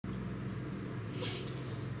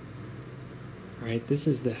Alright, this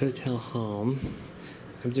is the Hotel Halm.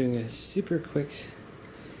 I'm doing a super quick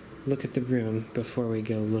look at the room before we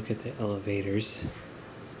go look at the elevators.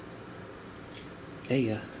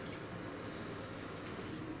 Hey,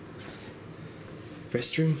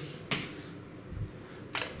 restroom.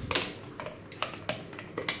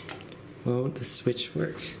 Won't the switch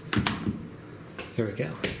work? Here we go.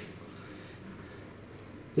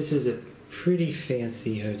 This is a pretty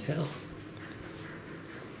fancy hotel.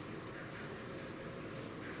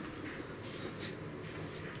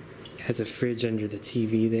 It has a fridge under the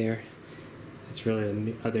TV there. That's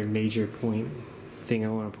really the other major thing I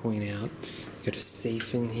want to point out. Got a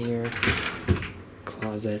safe in here,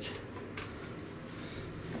 closet.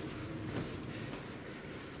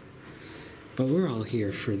 But we're all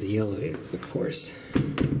here for the elevators, of course.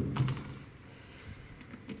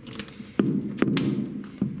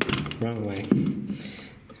 Wrong way.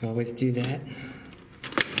 I always do that.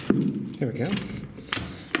 There we go.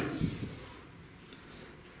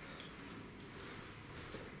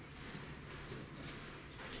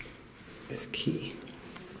 This key.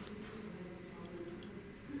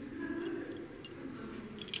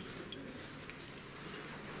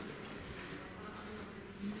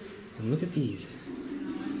 And look at these.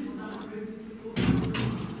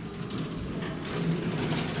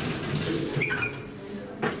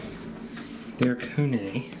 They're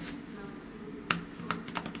KONE.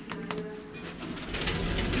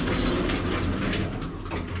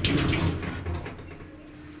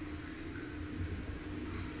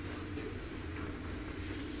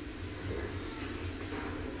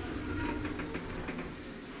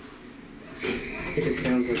 I think it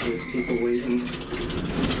sounds like there's people waiting.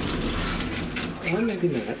 Or maybe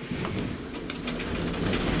not.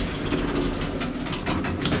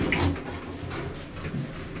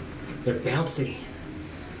 They're bouncy.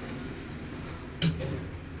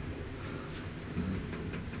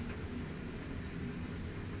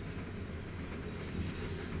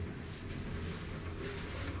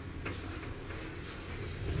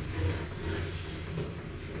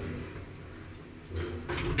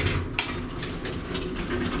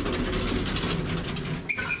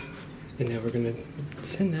 And now we're going to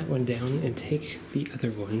send that one down and take the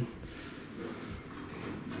other one.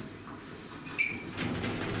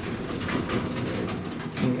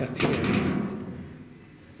 And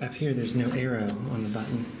up here there's no arrow on the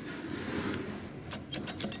button.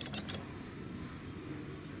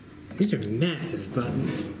 These are massive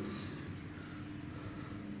buttons.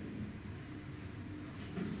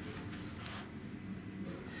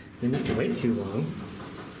 Didn't have to wait too long.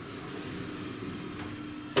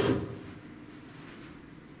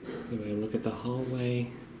 Anyway, look at the hallway.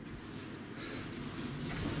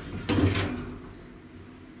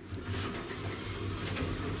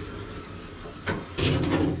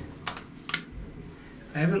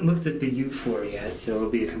 I haven't looked at the U4 yet, so it'll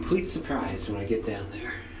be a complete surprise when I get down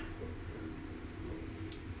there.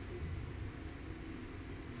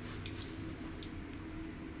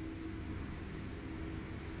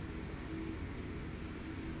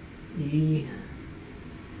 E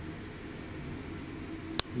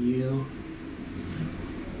U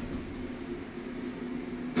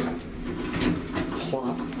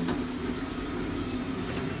plop.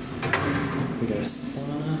 We got a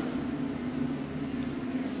sauna.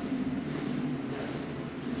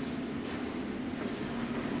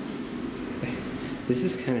 This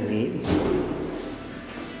is kind of neat.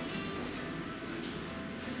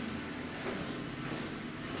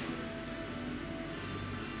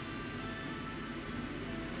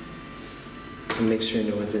 And make sure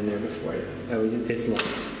no one's in there before. Oh, it's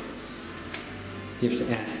locked. You have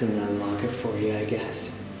to ask them to unlock it for you, I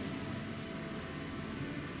guess.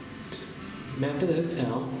 Map of the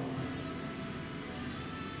hotel.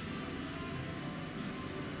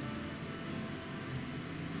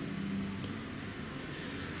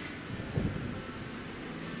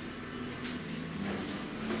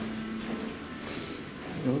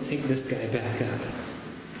 We'll take this guy back up.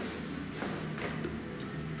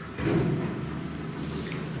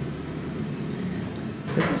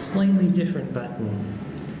 It's a slightly different button.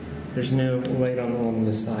 There's no light on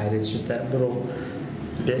the side. It's just that little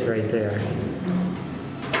bit right there.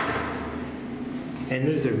 And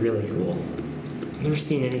those are really cool. I've never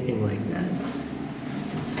seen anything like that.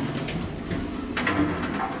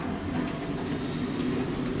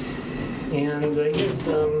 And I guess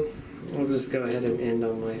I'll just go ahead and end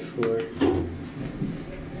on my floor.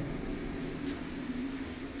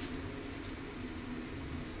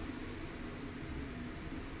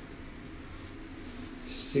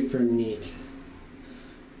 Super neat.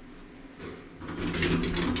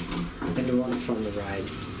 And a lot of fun to ride.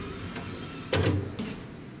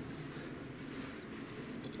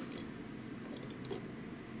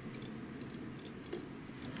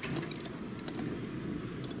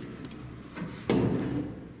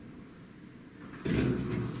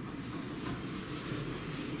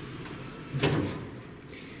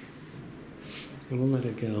 And we'll let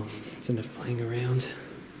it go. It's enough playing around.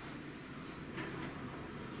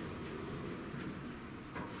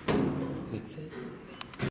 That's it.